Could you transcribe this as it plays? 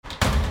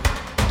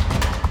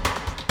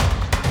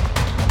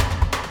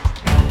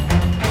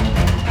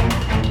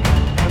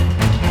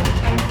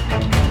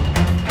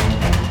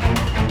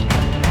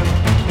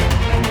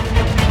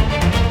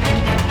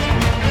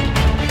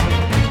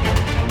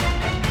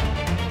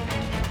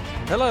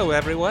Hello,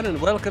 everyone, and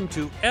welcome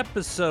to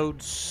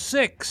episode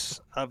 6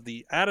 of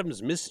the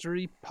Adams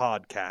Mystery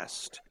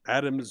Podcast.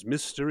 Adams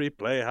Mystery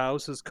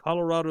Playhouse is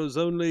Colorado's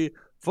only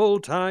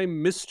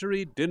full-time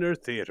mystery dinner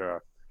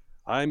theater.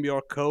 I'm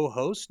your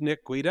co-host,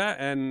 Nick Guida,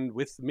 and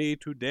with me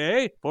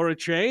today, for a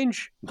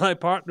change, my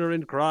partner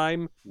in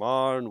crime,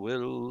 Marn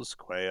Wills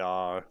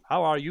Cuellar.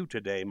 How are you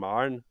today,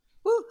 Marn?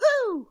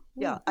 Woohoo!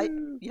 Yeah,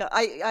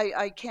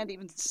 I can't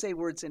even say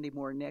words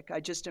anymore, Nick.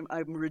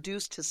 I'm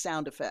reduced to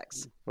sound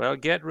effects. Well,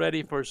 get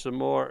ready for some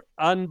more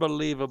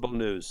unbelievable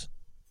news.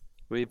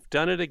 We've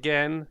done it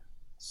again,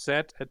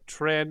 set a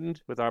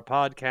trend with our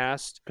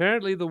podcast.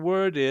 Apparently the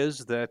word is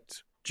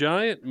that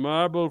giant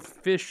marble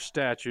fish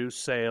statue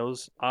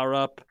sales are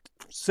up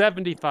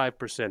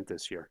 75%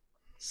 this year.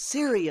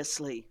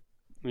 Seriously?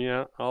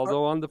 Yeah,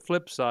 although on the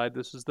flip side,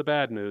 this is the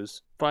bad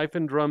news. Fife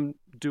and drum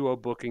duo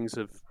bookings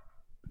have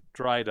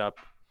dried up.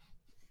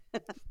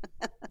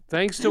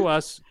 Thanks to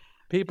us,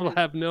 people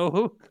have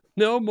no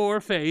more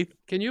faith.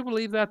 Can you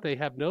believe that? They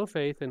have no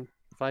faith in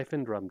fife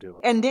and drum duo.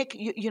 And Nick,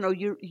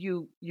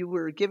 you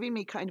were giving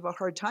me kind of a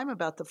hard time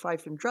about the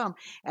fife and drum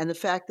and the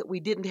fact that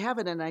we didn't have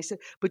it. And I said,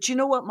 but you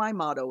know what my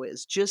motto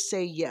is? Just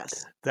say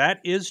yes. That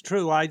is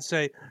true. I'd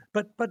say,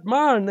 but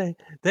Marn,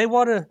 they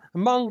want a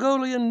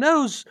Mongolian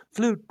nose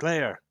flute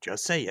player.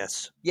 Just say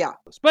yes. Yeah.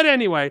 But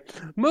anyway,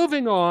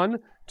 moving on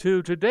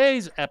to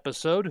today's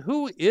episode.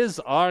 Who is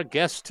our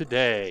guest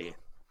today?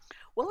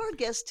 Well, our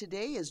guest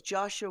today is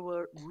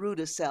Joshua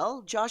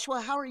Rudesill. Joshua,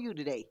 how are you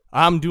today?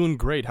 I'm doing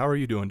great. How are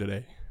you doing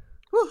today?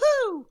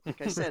 Woohoo!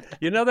 Like I said.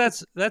 You know,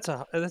 that's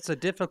a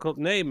difficult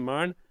name,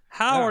 Marn.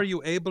 How are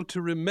you able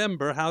to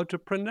remember how to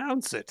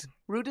pronounce it?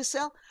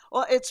 Rudesill?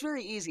 Well, it's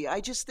very easy.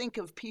 I just think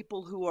of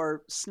people who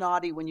are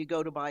snotty when you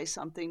go to buy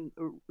something.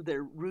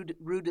 They're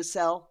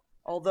Rudesill.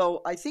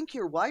 Although I think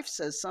your wife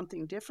says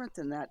something different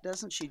than that,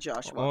 doesn't she,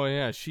 Joshua? Oh,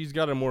 yeah. She's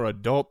got a more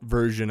adult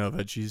version of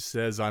it. She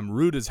says, I'm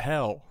rude as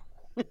hell.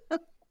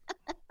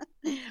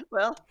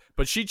 Well.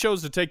 But she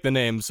chose to take the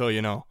name, so,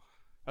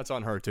 that's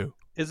on her, too.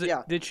 Is it?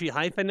 Yeah. Did she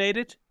hyphenate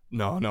it?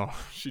 No.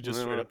 She just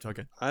straight up took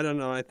it. I don't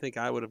know. I think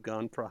I would have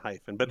gone for a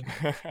hyphen. But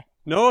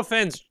no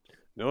offense.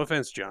 No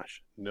offense,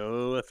 Josh.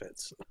 No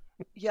offense.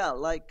 Yeah,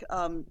 like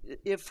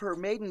if her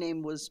maiden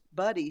name was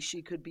Buddy,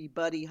 she could be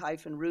Buddy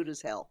hyphen rude as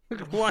hell.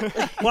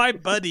 Why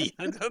Buddy?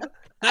 I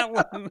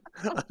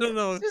don't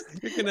know.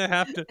 You're gonna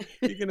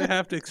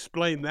have to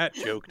explain that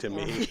joke to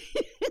me.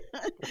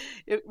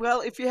 Well,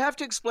 if you have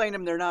to explain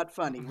them, they're not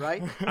funny,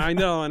 right? I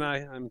know, and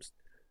I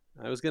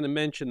was going to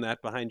mention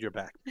that behind your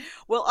back.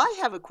 Well, I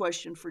have a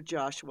question for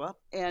Joshua,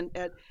 and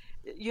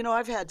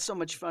I've had so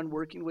much fun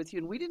working with you,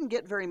 and we didn't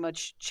get very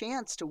much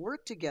chance to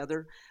work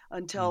together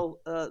until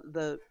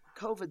the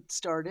COVID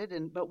started,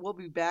 but we'll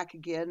be back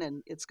again,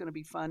 and it's going to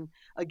be fun.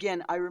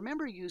 Again, I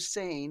remember you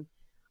saying,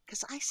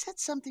 because I said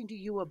something to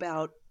you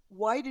about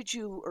how did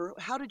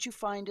you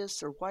find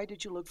us, or why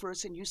did you look for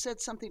us, and you said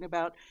something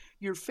about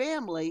your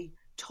family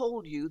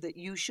told you that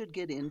you should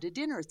get into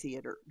dinner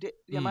theater.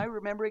 Am I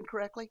remembering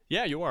correctly?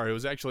 Yeah, you are. It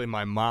was actually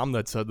my mom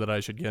that said that I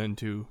should get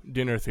into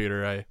dinner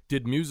theater. I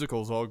did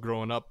musicals all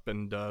growing up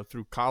and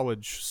through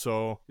college,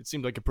 so it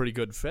seemed like a pretty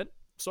good fit.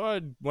 So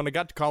when I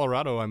got to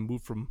Colorado, I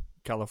moved from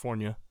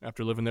California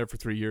after living there for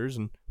 3 years,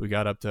 and we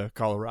got up to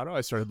Colorado.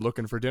 I started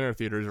looking for dinner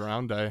theaters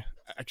around. I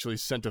actually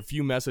sent a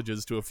few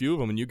messages to a few of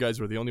them, and you guys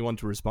were the only one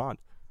to respond.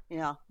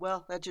 Yeah,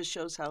 well, that just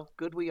shows how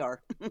good we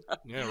are.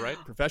 Yeah, right?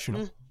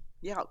 Professional.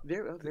 Yeah,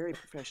 very, very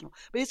professional.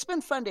 But it's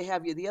been fun to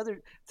have you. The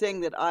other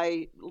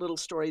little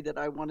story that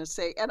I want to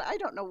say, and I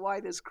don't know why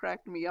this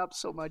cracked me up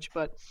so much,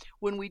 but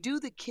when we do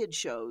the kid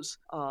shows,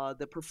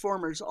 the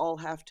performers all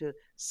have to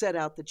set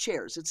out the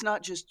chairs. It's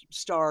not just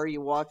star, you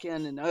walk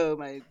in and, oh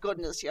my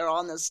goodness, you're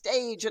on the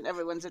stage and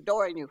everyone's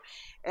adoring you.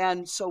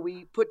 And so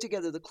we put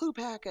together the clue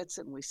packets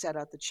and we set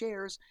out the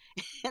chairs.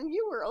 And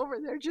you were over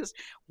there just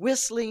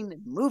whistling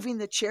and moving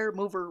the chair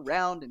mover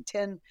around in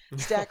 10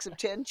 stacks of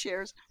 10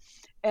 chairs.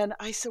 And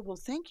I said, well,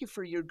 thank you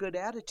for your good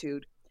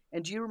attitude.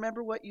 And do you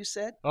remember what you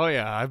said? Oh,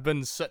 yeah. I've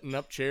been setting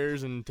up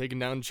chairs and taking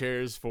down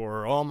chairs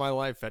for all my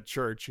life at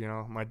church.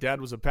 My dad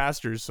was a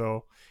pastor,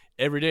 so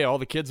every day all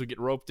the kids would get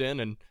roped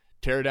in and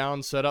tear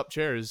down, set up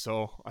chairs.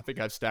 So I think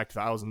I've stacked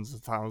thousands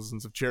and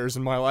thousands of chairs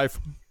in my life.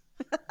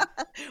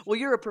 Well,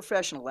 you're a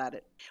professional at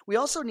it. We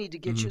also need to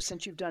get you,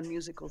 since you've done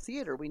musical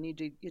theater, we need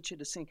to get you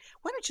to sing.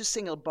 Why don't you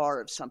sing a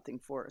bar of something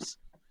for us?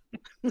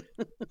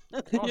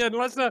 Yeah,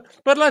 let's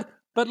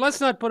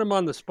not put him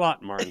on the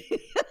spot, Martin.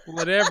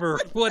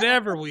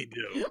 Whatever we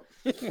do.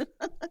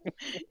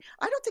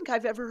 I don't think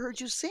I've ever heard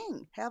you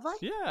sing, have I?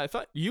 Yeah, I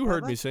thought you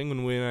heard me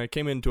sing when I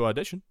came into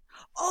audition.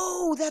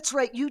 Oh, that's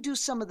right. You do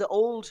some of the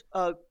old,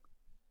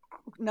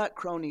 not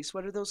cronies.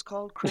 What are those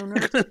called?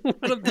 Crooners?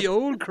 One of the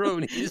old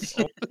cronies.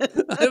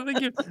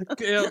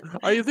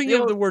 Are you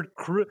thinking of the word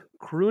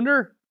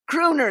crooner?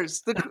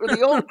 Crooners,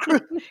 the old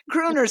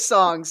crooner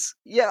songs.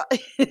 Yeah.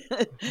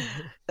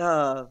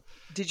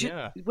 Did you?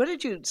 Yeah. What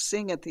did you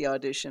sing at the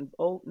audition?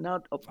 Oh,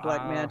 not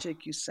Black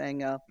Magic. You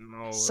sang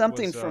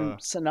something from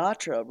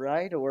Sinatra,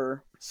 right?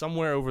 Or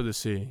Somewhere Over the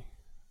Sea.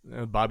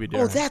 Bobby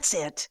Darin. Oh, that's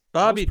it.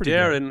 Bobby pretty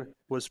Darin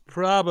was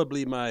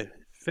probably my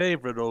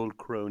favorite old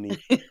crony.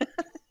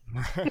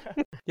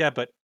 Yeah,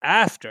 but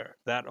after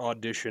that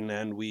audition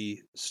and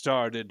we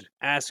started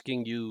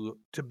asking you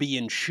to be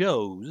in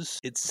shows,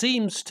 it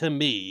seems to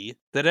me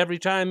that every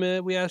time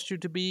we asked you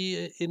to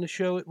be in a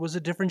show, it was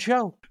a different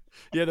show.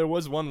 Yeah, there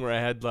was one where I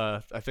had,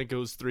 I think it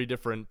was 3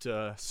 different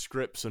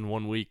scripts in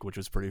 1 week, which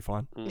was pretty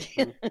fun.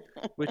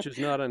 Which is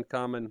not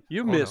uncommon.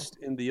 You no. missed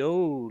in the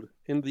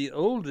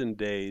olden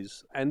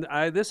days, and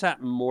this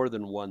happened more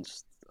than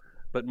once.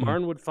 But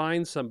Marn would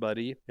find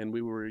somebody, and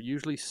we were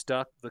usually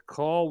stuck. The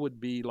call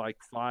would be like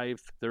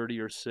 5:30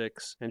 or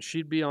 6, and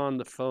she'd be on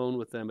the phone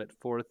with them at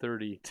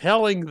 4:30,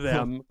 telling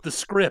them the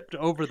script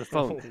over the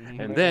phone.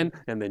 And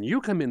then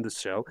you come in the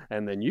show,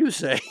 and then you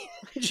say,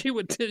 she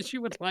would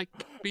like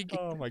be,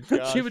 Oh my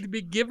gosh. she would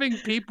be giving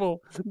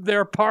people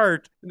their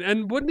part, and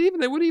they wouldn't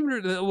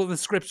even well, the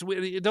scripts.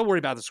 Don't worry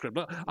about the script.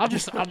 I'll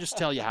just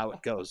tell you how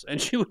it goes.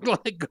 And she would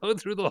like go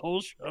through the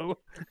whole show,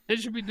 and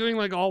she'd be doing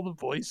like all the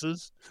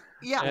voices.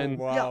 Yeah. And,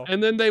 wow.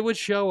 and then they would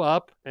show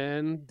up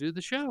and do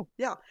the show.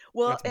 Yeah.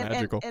 Well, That's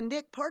magical. and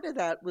Nick, part of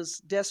that was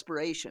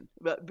desperation,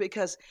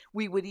 because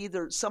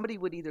somebody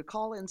would either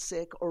call in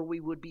sick, or we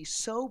would be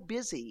so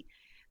busy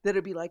that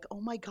it'd be like, oh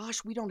my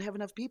gosh, we don't have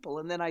enough people.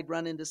 And then I'd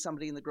run into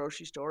somebody in the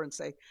grocery store and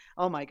say,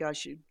 oh my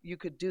gosh, you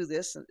could do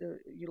this.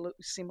 You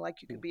seem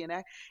like you could be an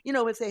actor.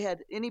 If they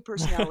had any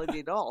personality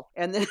at all.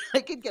 And then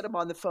I could get them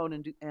on the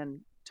phone and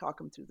talk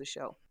them through the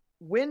show.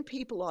 When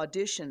people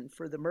audition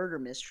for the murder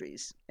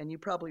mysteries, and you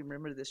probably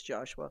remember this,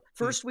 Joshua,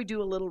 first we do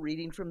a little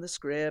reading from the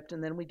script,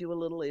 and then we do a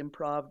little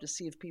improv to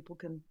see if people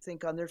can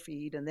think on their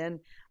feet. And then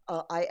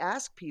I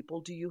ask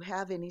people, do you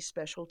have any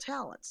special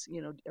talents?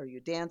 Are you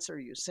a dancer? Are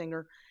you a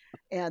singer?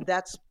 And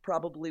that's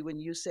probably when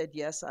you said,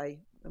 yes, I'm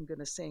going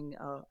to sing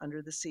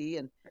Under the Sea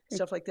and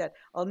stuff like that.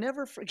 I'll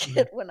never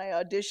forget when I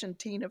auditioned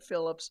Tina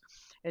Phillips,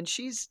 and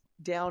she's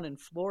down in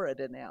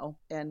Florida now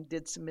and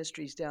did some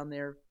mysteries down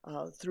there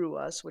through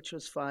us, which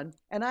was fun.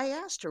 And I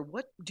asked her,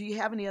 what do you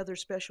have any other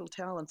special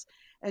talents?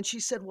 And she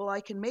said, well, I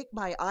can make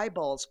my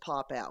eyeballs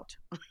pop out.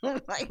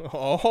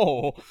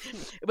 Oh.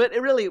 But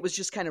it was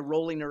just kind of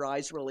rolling her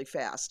eyes really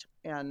fast.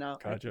 And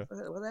Gotcha.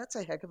 well, that's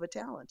a heck of a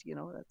talent.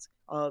 That's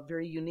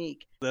very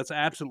unique. That's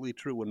absolutely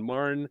true. When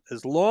Marn,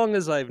 as long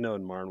as I've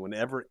known Marn,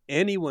 whenever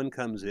anyone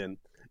comes in,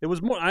 it was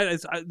more.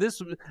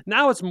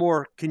 Now it's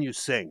more. Can you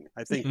sing?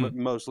 I think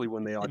mostly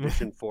when they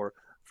audition for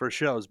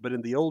shows. But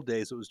in the old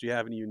days, it was, do you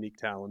have any unique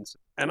talents?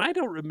 And I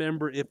don't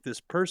remember if this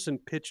person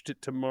pitched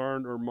it to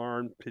Marn or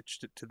Marn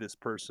pitched it to this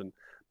person.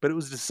 But it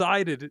was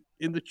decided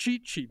in the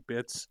cheat sheet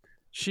bits,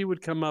 she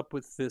would come up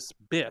with this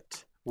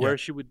bit where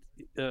she would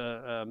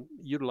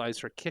utilize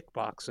her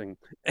kickboxing.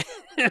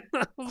 And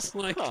I was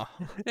like,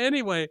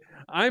 anyway,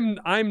 I'm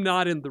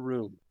not in the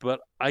room, but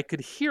I could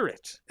hear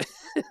it.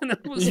 And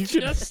it was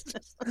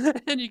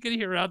and you could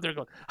hear her out there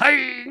going,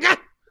 hey, and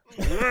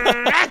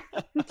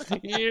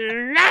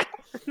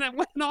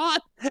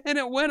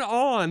it went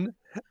on.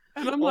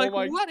 And I'm like,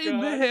 what in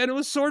the heck? It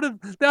was sort of,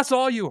 that's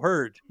all you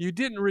heard. You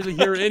didn't really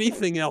hear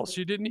anything else.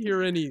 You didn't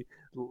hear any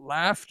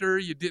laughter.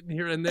 You didn't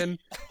hear, and then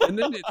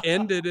it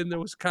ended, and there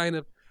was kind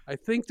of, I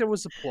think there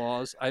was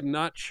applause. I'm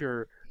not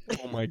sure.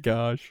 Oh my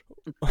gosh.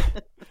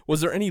 Was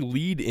there any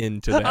lead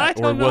into that? I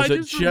don't know. Was I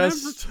it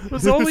just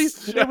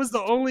it was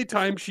the only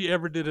time she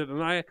ever did it,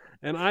 and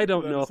I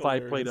don't know if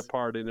hilarious. I played a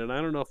part in it. I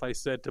don't know if I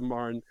said to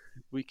Marn,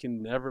 we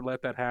can never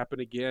let that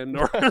happen again,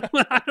 or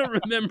I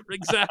don't remember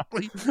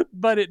exactly,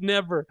 but it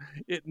never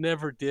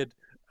did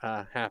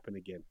happen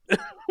again.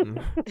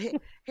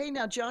 Hey,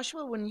 now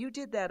Joshua, when you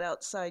did that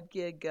outside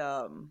gig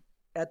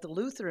at the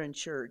Lutheran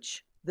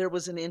church, there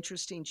was an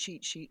interesting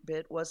cheat sheet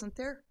bit, wasn't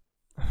there?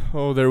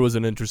 Oh, there was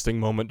an interesting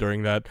moment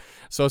during that.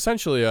 So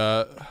essentially,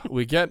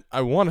 we get,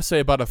 I want to say,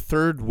 about a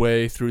third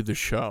way through the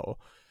show.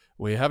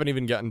 We haven't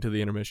even gotten to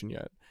the intermission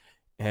yet.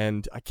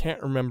 And I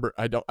can't remember,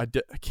 I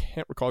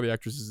can't recall the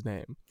actress's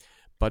name.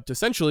 But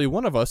essentially,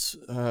 one of us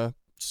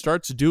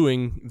starts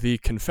doing the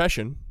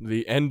confession,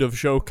 the end of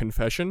show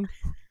confession,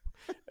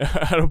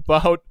 at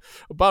about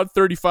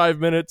 35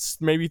 minutes,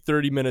 maybe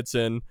 30 minutes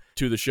in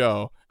to the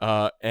show.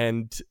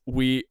 And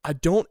I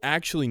don't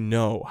actually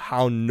know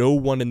how no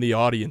one in the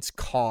audience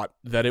caught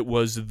that it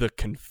was the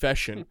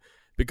confession,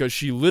 because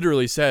she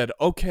literally said,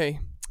 okay,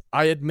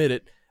 I admit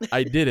it.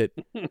 I did it.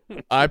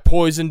 I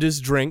poisoned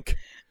his drink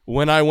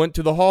when I went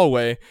to the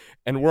hallway,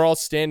 and we're all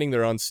standing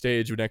there on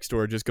stage next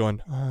door just going,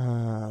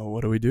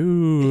 what do we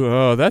do?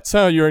 Oh, that's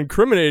how you're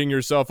incriminating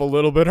yourself a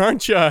little bit,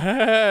 aren't you?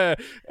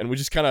 And we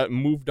just kind of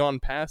moved on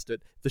past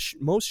it. The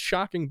most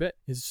shocking bit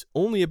is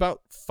only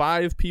about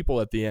 5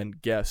 people at the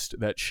end guessed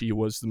that she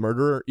was the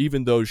murderer,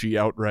 even though she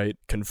outright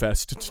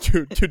confessed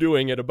to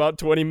doing it about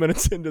 20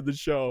 minutes into the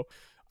show.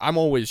 I'm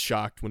always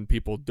shocked when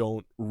people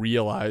don't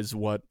realize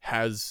what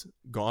has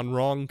gone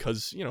wrong,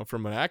 because,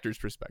 from an actor's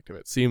perspective,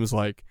 it seems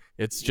like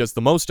it's just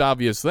the most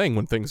obvious thing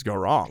when things go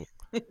wrong.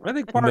 I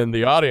think And part then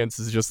the audience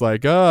is just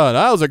like, oh,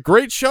 that was a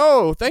great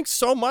show. Thanks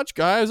so much,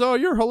 guys. Oh,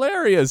 you're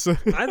hilarious.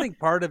 I think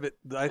part of it,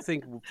 I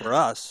think for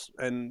us,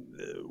 and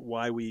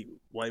why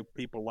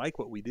people like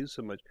what we do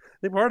so much, I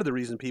think part of the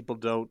reason people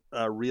don't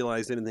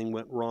realize anything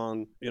went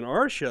wrong in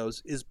our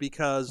shows is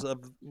because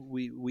of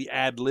we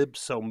ad lib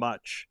so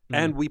much,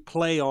 and we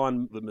play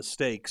on the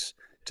mistakes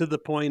to the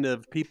point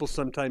of people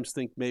sometimes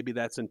think maybe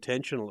that's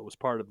intentional. It was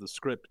part of the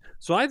script.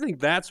 So I think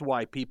that's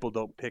why people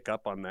don't pick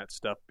up on that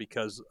stuff,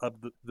 because of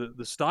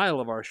the style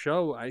of our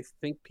show. I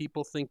think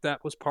people think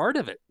that was part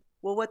of it.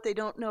 Well, what they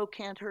don't know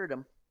can't hurt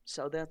them.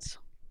 So that's.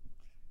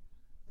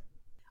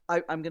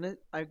 I'm gonna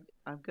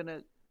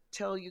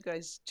tell you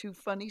guys 2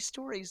 funny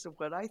stories of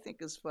what I think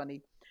is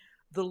funny.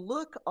 The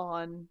look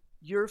on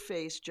your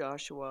face,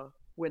 Joshua,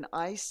 when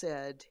I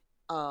said,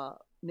 "Now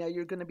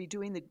you're going to be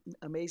doing the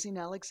Amazing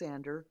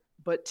Alexander,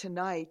 but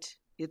tonight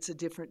it's a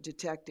different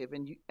detective,"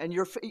 and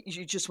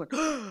you just went,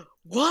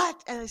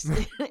 "What?" And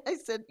I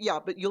said, "Yeah,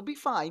 but you'll be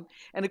fine."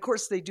 And of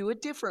course, they do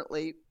it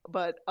differently,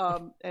 but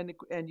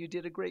and you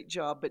did a great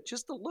job. But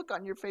just the look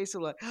on your face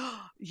of like,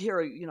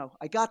 "Here,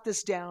 I got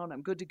this down.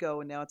 I'm good to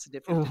go." And now it's a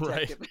different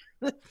detective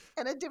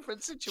and a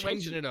different situation.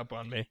 Changing it up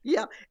on me.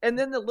 Yeah, and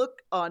then the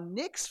look on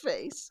Nick's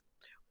face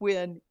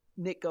when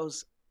Nick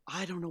goes,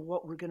 "I don't know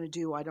what we're going to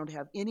do. I don't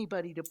have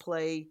anybody to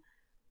play."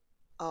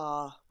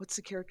 What's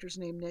the character's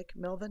name, Nick?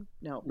 Melvin?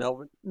 No.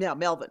 Melvin. Yeah,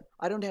 Melvin.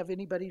 I don't have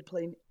anybody to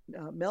play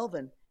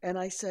Melvin. And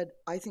I said,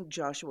 "I think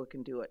Joshua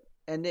can do it."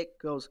 And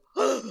Nick goes,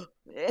 and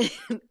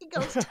he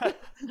goes,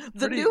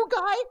 "The new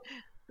guy?"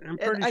 I'm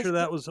pretty sure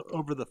that was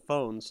over the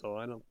phone, so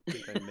I don't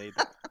think I made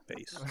that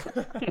face.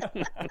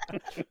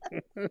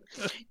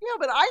 Yeah,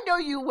 but I know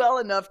you well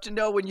enough to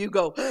know when you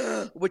go,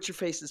 what your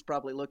face is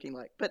probably looking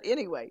like. But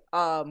anyway,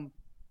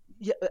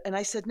 yeah, and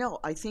I said, "No,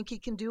 I think he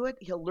can do it.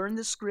 He'll learn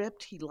the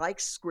script. He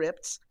likes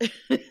scripts."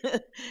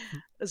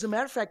 As a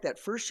matter of fact, that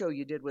first show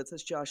you did with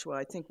us, Joshua,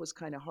 I think was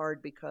kind of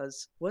hard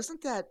because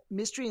wasn't that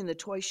Mystery in the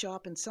Toy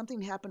Shop, and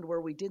something happened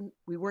where we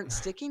weren't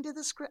sticking to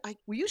the script?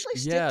 We usually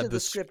stick to the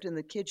script in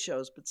the kid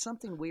shows, but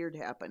something weird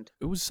happened.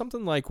 It was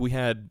something like we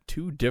had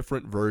 2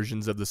 different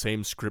versions of the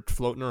same script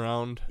floating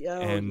around.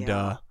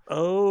 That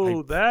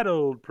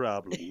old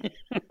problem.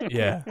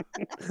 Yeah.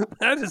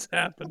 That has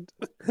happened.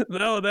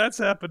 No, that's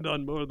happened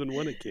on more than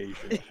one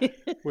occasion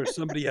where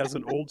somebody has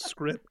an old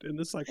script and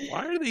it's like,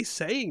 why are they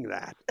saying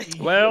that?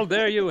 Well,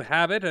 there you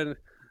have it.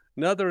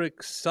 Another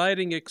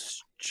exciting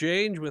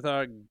exchange with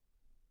our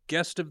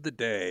guest of the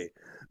day.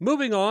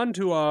 Moving on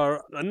to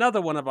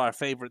another one of our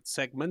favorite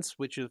segments,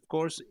 which of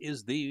course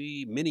is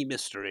the mini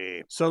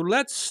mystery. So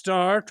let's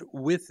start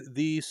with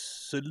the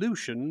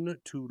solution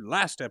to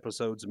last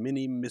episode's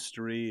mini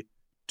mystery,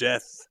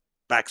 Death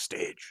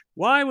Backstage.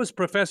 Why was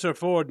Professor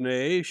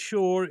Fordney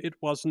sure it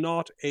was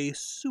not a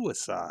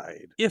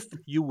suicide? If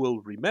you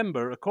will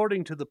remember,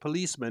 according to the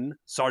policeman,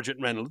 Sergeant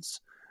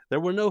Reynolds,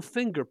 there were no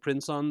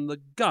fingerprints on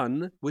the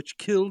gun which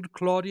killed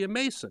Claudia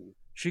Mason.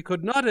 She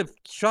could not have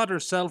shot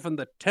herself in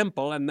the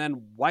temple and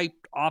then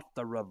wiped off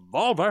the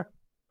revolver.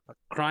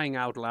 Crying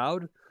out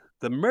loud,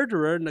 the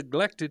murderer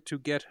neglected to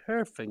get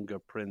her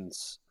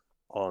fingerprints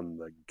on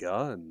the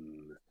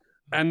gun.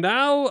 And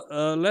now,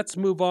 let's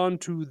move on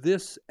to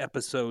this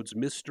episode's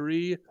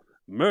mystery,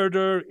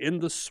 Murder in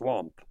the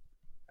Swamp.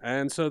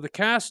 And so the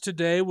cast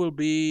today will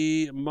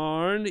be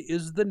Marn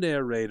is the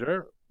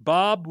narrator,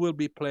 Bob will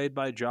be played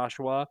by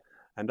Joshua,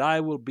 and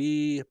I will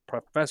be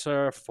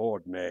Professor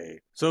Fordney.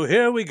 So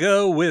here we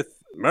go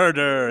with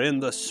Murder in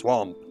the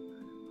Swamp.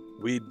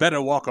 We'd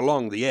better walk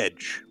along the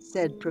edge,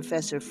 said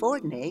Professor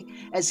Fordney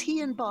as he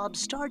and Bob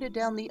started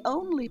down the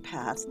only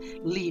path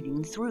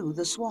leading through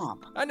the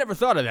swamp. I never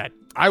thought of that.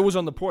 I was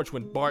on the porch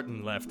when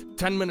Barton left.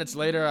 10 minutes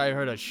later, I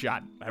heard a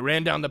shot. I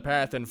ran down the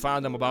path and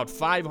found him about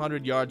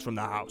 500 yards from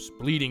the house,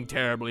 bleeding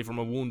terribly from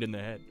a wound in the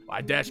head.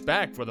 I dashed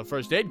back for the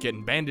first aid kit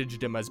and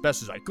bandaged him as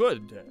best as I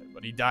could,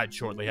 but he died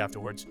shortly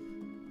afterwards.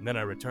 And then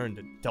I returned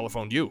and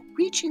telephoned you.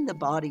 Reaching the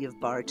body of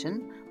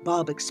Barton,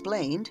 Bob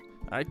explained,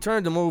 I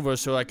turned him over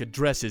so I could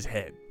dress his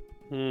head.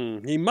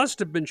 He must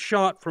have been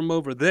shot from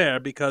over there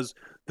because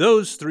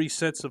those 3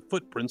 sets of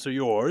footprints are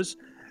yours,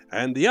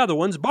 and the other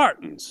one's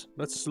Barton's.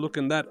 Let's look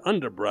in that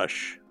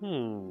underbrush.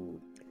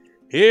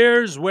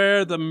 Here's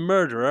where the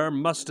murderer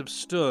must have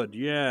stood,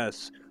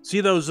 yes. See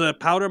those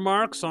powder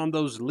marks on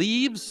those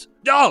leaves?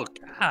 Oh,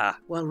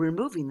 While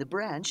removing the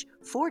branch,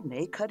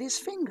 Fordney cut his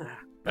finger.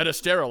 Better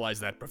sterilize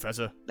that,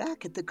 Professor.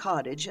 Back at the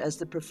cottage, as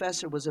the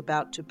professor was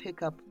about to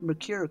pick up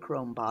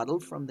mercurochrome bottle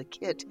from the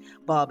kit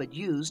Bob had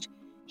used,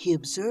 he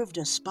observed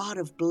a spot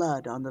of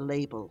blood on the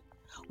label.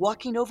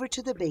 Walking over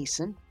to the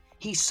basin,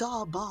 he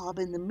saw Bob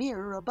in the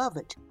mirror above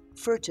it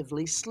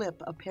furtively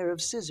slip a pair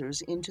of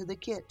scissors into the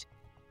kit.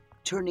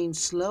 Turning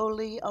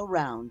slowly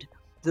around,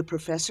 the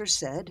professor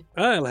said,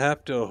 I'll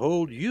have to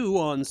hold you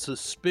on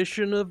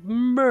suspicion of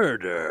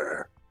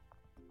murder.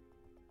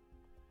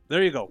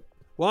 There you go.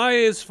 Why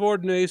is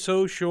Fordney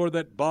so sure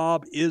that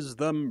Bob is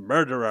the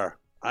murderer?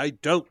 I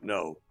don't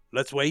know.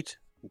 Let's wait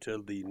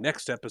until the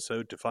next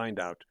episode to find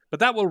out. But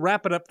that will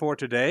wrap it up for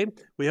today.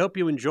 We hope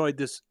you enjoyed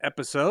this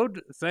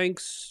episode.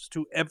 Thanks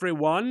to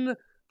everyone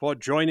for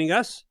joining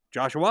us.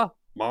 Joshua,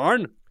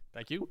 Marn.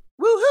 Thank you.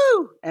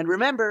 Woohoo! And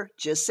remember,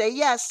 just say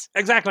yes.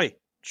 Exactly.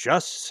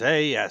 Just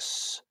say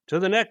yes to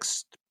the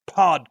next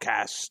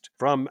podcast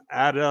from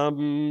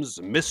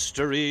Adams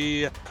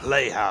Mystery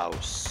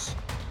Playhouse.